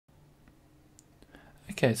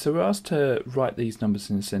Okay, so we're asked to write these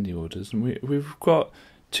numbers in ascending orders, and we've got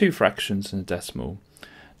two fractions and a decimal.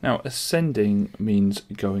 Now, ascending means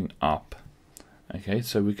going up. Okay,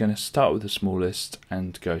 so we're going to start with the smallest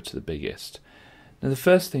and go to the biggest. Now, the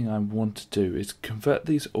first thing I want to do is convert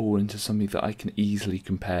these all into something that I can easily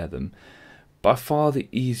compare them. By far the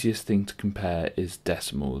easiest thing to compare is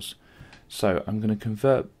decimals. So I'm going to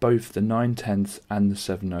convert both the 9/10 and the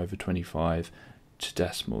 7/25 to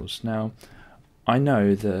decimals. Now, I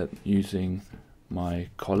know that using my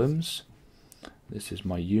columns, this is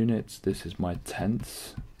my units, this is my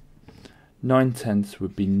tenths. 9/10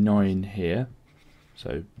 would be 9 here,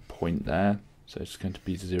 so point there, so it's going to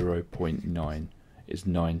be 0.9 is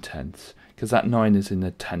 9/10, because that 9 is in the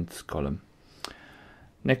tenths column.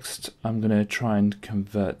 Next, I'm going to try and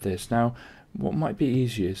convert this. Now, what might be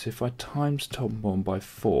easier is if I times top one by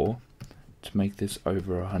 4 to make this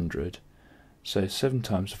over 100. So 7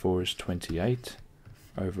 times 4 is 28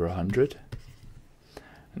 over 100.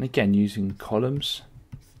 And again, using columns,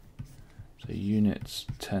 so units,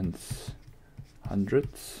 tenths,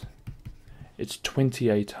 hundredths, it's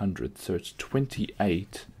 28 hundredths, so it's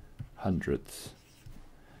 28 hundredths.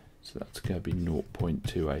 So that's going to be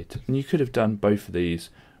 0.28. And you could have done both of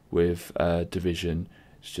these with division.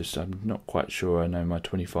 It's just I'm not quite sure I know my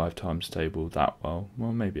 25 times table that well.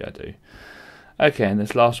 Well, maybe I do. Okay, and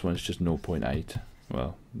this last one is just 0.8.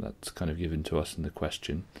 Well, that's kind of given to us in the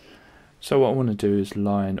question. So what I want to do is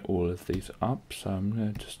line all of these up. So I'm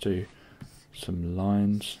going to just do some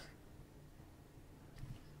lines.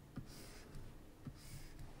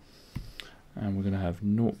 And we're going to have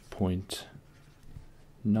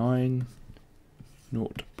 0.9,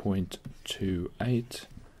 0.28,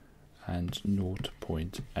 and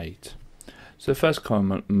 0.8. So the first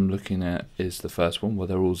column I'm looking at is the first one. Well,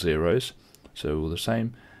 they're all zeros, so all the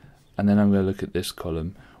same. And then I'm going to look at this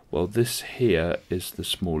column. Well, this here is the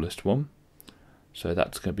smallest one, so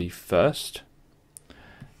that's going to be first.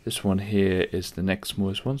 This one here is the next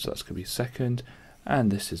smallest one, so that's going to be second. And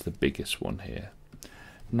this is the biggest one here.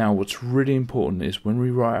 Now, what's really important is when we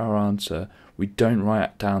write our answer, we don't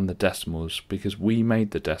write down the decimals, because we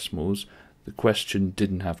made the decimals. The question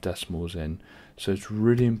didn't have decimals in. So it's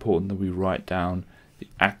really important that we write down the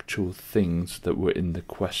actual things that were in the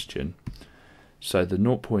question. So the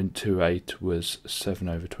 0.28 was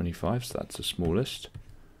 7/25, so that's the smallest.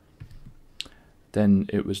 Then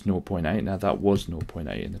it was 0.8, now that was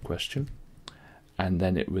 0.8 in the question. And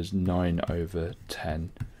then it was 9/10.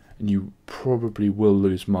 And you probably will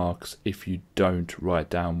lose marks if you don't write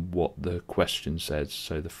down what the question says,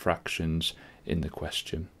 so the fractions in the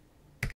question.